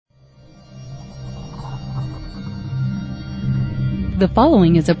The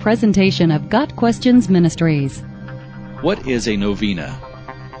following is a presentation of Got Questions Ministries. What is a novena?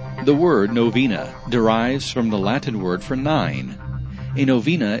 The word novena derives from the Latin word for 9. A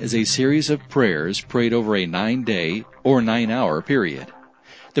novena is a series of prayers prayed over a 9-day or 9-hour period.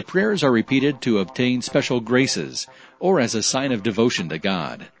 The prayers are repeated to obtain special graces or as a sign of devotion to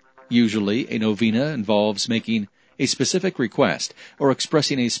God. Usually, a novena involves making a specific request or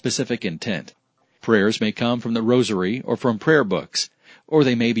expressing a specific intent. Prayers may come from the rosary or from prayer books, or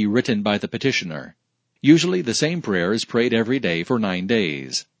they may be written by the petitioner. Usually the same prayer is prayed every day for 9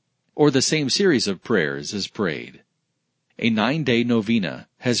 days, or the same series of prayers is prayed. A 9-day novena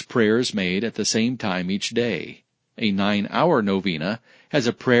has prayers made at the same time each day. A 9-hour novena has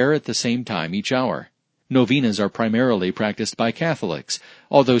a prayer at the same time each hour. Novenas are primarily practiced by Catholics,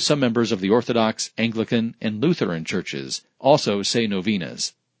 although some members of the Orthodox, Anglican, and Lutheran churches also say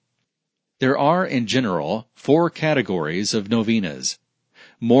novenas. There are, in general, 4 categories of novenas.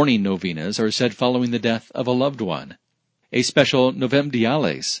 Morning novenas are said following the death of a loved one. A special Novem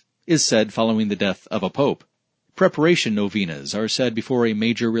Diales is said following the death of a pope. Preparation novenas are said before a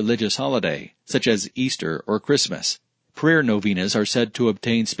major religious holiday, such as Easter or Christmas. Prayer novenas are said to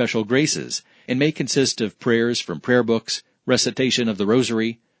obtain special graces and may consist of prayers from prayer books, recitation of the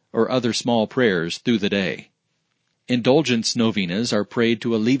rosary, or other small prayers through the day. Indulgence novenas are prayed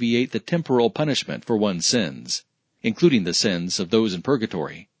to alleviate the temporal punishment for one's sins, including the sins of those in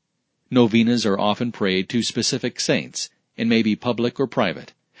purgatory. Novenas are often prayed to specific saints and may be public or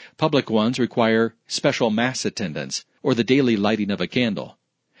private. Public ones require special mass attendance or the daily lighting of a candle.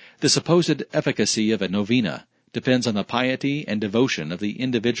 The supposed efficacy of a novena depends on the piety and devotion of the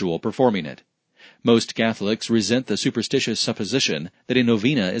individual performing it. Most Catholics resent the superstitious supposition that a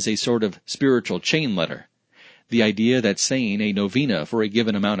novena is a sort of spiritual chain letter. The idea that saying a novena for a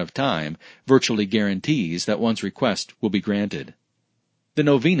given amount of time virtually guarantees that one's request will be granted. The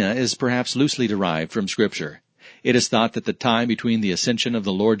novena is perhaps loosely derived from Scripture. It is thought that the time between the ascension of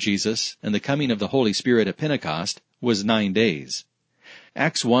the Lord Jesus and the coming of the Holy Spirit at Pentecost was 9 days.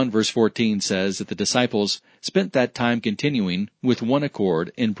 Acts 1 verse 14 says that the disciples spent that time continuing with one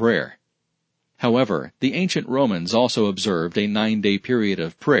accord in prayer. However, the ancient Romans also observed a 9-day period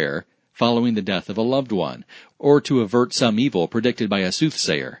of prayer following the death of a loved one, or to avert some evil predicted by a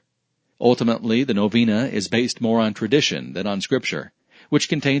soothsayer. Ultimately, the novena is based more on tradition than on Scripture, which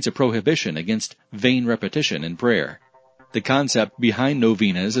contains a prohibition against vain repetition in prayer. The concept behind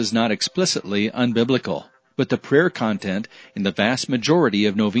novenas is not explicitly unbiblical, but the prayer content in the vast majority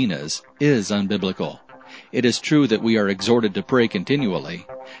of novenas is unbiblical. It is true that we are exhorted to pray continually.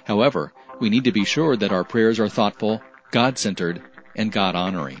 However, we need to be sure that our prayers are thoughtful, God-centered, and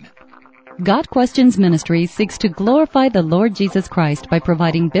God-honoring. Got Questions Ministry seeks to glorify the Lord Jesus Christ by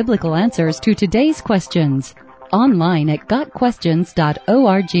providing biblical answers to today's questions. Online at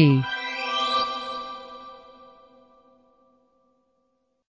gotquestions.org.